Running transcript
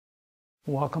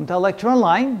Welcome to Lecture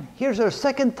Online. Here's our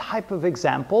second type of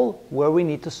example where we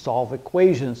need to solve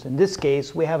equations. In this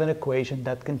case, we have an equation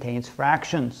that contains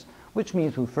fractions, which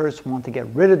means we first want to get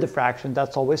rid of the fraction.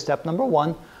 That's always step number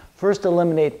one. First,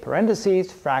 eliminate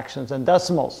parentheses, fractions, and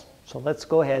decimals. So let's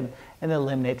go ahead and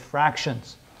eliminate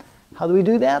fractions. How do we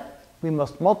do that? We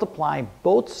must multiply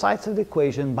both sides of the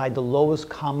equation by the lowest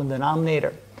common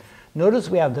denominator.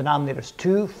 Notice we have denominators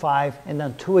 2, 5, and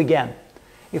then 2 again.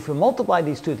 If we multiply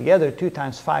these two together, 2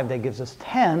 times 5, that gives us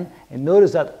 10. And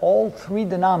notice that all three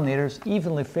denominators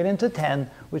evenly fit into 10,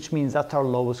 which means that's our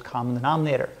lowest common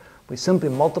denominator. We simply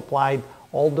multiplied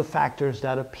all the factors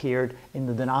that appeared in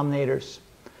the denominators.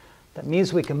 That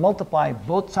means we can multiply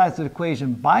both sides of the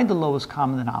equation by the lowest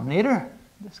common denominator.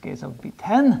 In this case, that would be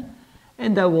 10.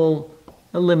 And that will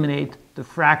eliminate the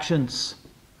fractions.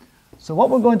 So what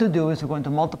we're going to do is we're going to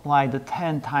multiply the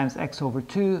 10 times x over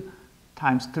 2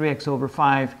 times 3x over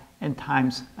 5, and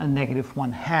times a negative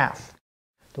 1/2.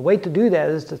 The way to do that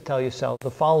is to tell yourself the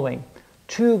following.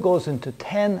 2 goes into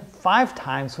 10 5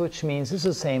 times, which means this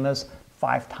is the same as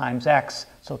 5 times x.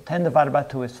 So 10 divided by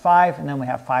 2 is 5, and then we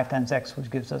have 5 times x,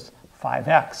 which gives us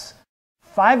 5x.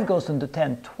 5 goes into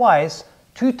 10 twice.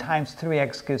 2 times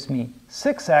 3x gives me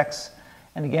 6x.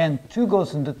 And again, 2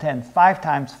 goes into 10 5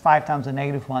 times. 5 times a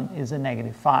negative 1 is a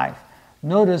negative 5.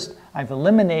 Notice I've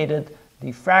eliminated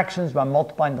the fractions by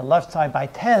multiplying the left side by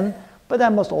 10, but I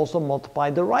must also multiply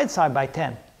the right side by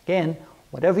 10. Again,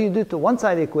 whatever you do to one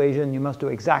side of the equation, you must do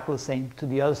exactly the same to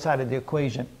the other side of the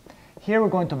equation. Here we're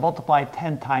going to multiply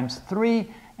 10 times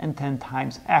 3 and 10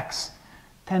 times x.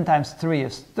 10 times 3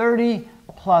 is 30,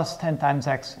 plus 10 times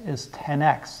x is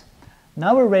 10x.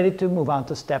 Now we're ready to move on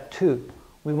to step 2.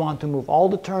 We want to move all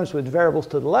the terms with variables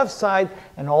to the left side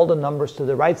and all the numbers to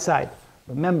the right side.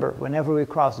 Remember, whenever we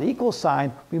cross the equal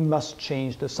sign, we must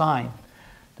change the sign.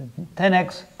 The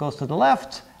 10x goes to the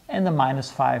left, and the minus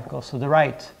 5 goes to the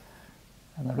right.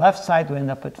 On the left side, we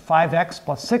end up with 5x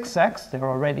plus 6x. They're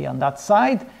already on that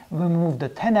side. When we move the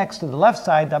 10x to the left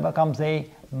side, that becomes a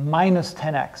minus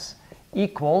 10x,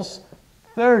 equals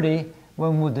 30.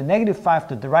 When we move the negative 5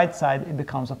 to the right side, it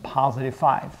becomes a positive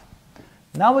 5.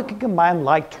 Now we can combine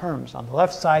like terms. On the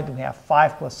left side, we have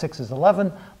 5 plus 6 is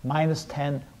 11, minus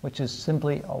 10, which is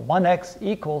simply a 1x,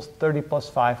 equals 30 plus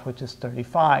 5, which is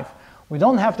 35. We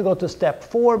don't have to go to step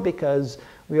 4 because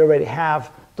we already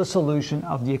have the solution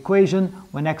of the equation.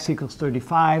 When x equals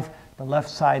 35, the left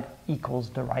side equals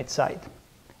the right side.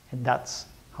 And that's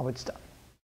how it's done.